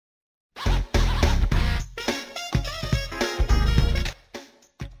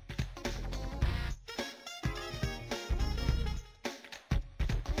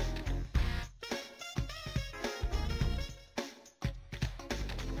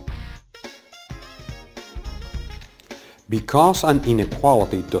Because an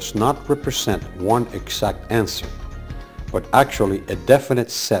inequality does not represent one exact answer, but actually a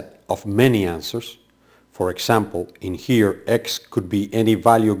definite set of many answers, for example, in here x could be any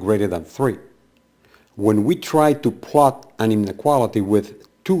value greater than 3. When we try to plot an inequality with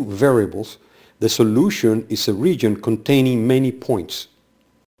two variables, the solution is a region containing many points.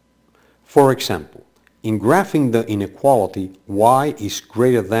 For example, in graphing the inequality y is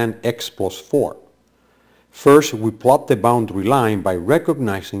greater than x plus 4, first we plot the boundary line by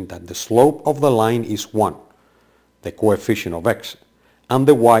recognizing that the slope of the line is 1, the coefficient of x, and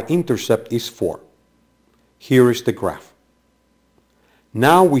the y-intercept is 4. Here is the graph.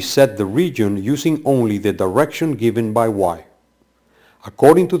 Now we set the region using only the direction given by y.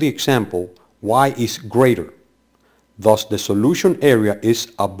 According to the example, y is greater, thus the solution area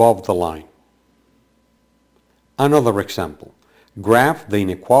is above the line. Another example, graph the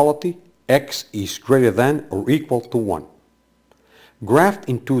inequality x is greater than or equal to 1. Graphed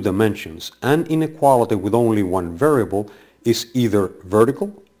in two dimensions, an inequality with only one variable is either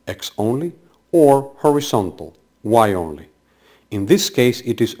vertical, x only, or horizontal, y only. In this case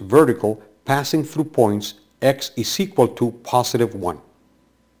it is vertical, passing through points x is equal to positive 1.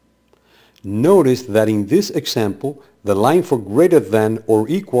 Notice that in this example the line for greater than or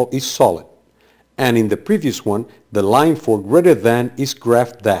equal is solid, and in the previous one the line for greater than is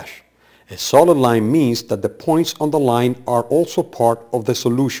graph dash. A solid line means that the points on the line are also part of the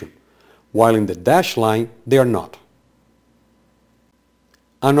solution, while in the dashed line they are not.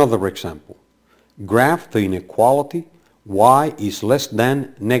 Another example, graph the inequality y is less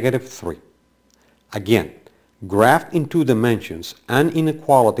than negative 3. Again, graphed in two dimensions, an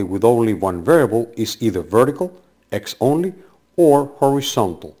inequality with only one variable is either vertical, x only, or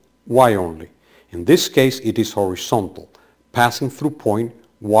horizontal, y only. In this case it is horizontal, passing through point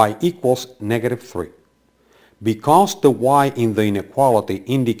y equals negative 3. Because the y in the inequality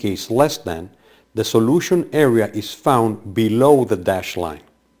indicates less than, the solution area is found below the dashed line.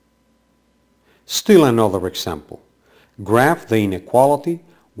 Still another example. Graph the inequality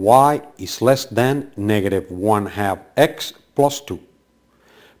y is less than negative 1/2 x plus 2.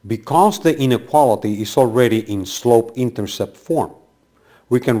 Because the inequality is already in slope-intercept form,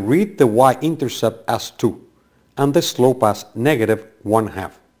 we can read the y-intercept as 2 and the slope as negative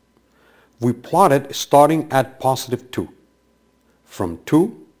 1/2. We plot it starting at positive 2. From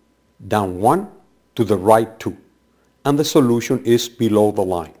 2, down 1, to the right 2, and the solution is below the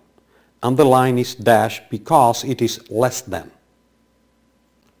line. And the line is dashed because it is less than.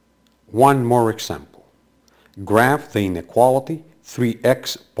 One more example. Graph the inequality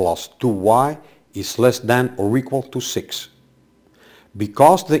 3x plus 2y is less than or equal to 6.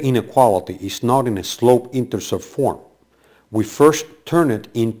 Because the inequality is not in a slope-intercept form, we first turn it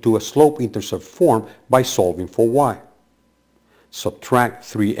into a slope-intercept form by solving for y. Subtract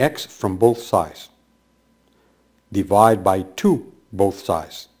 3x from both sides. Divide by 2 both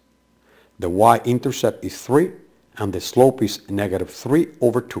sides. The y-intercept is 3 and the slope is negative 3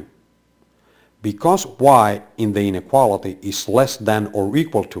 over 2. Because y in the inequality is less than or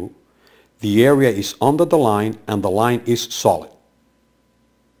equal to, the area is under the line and the line is solid.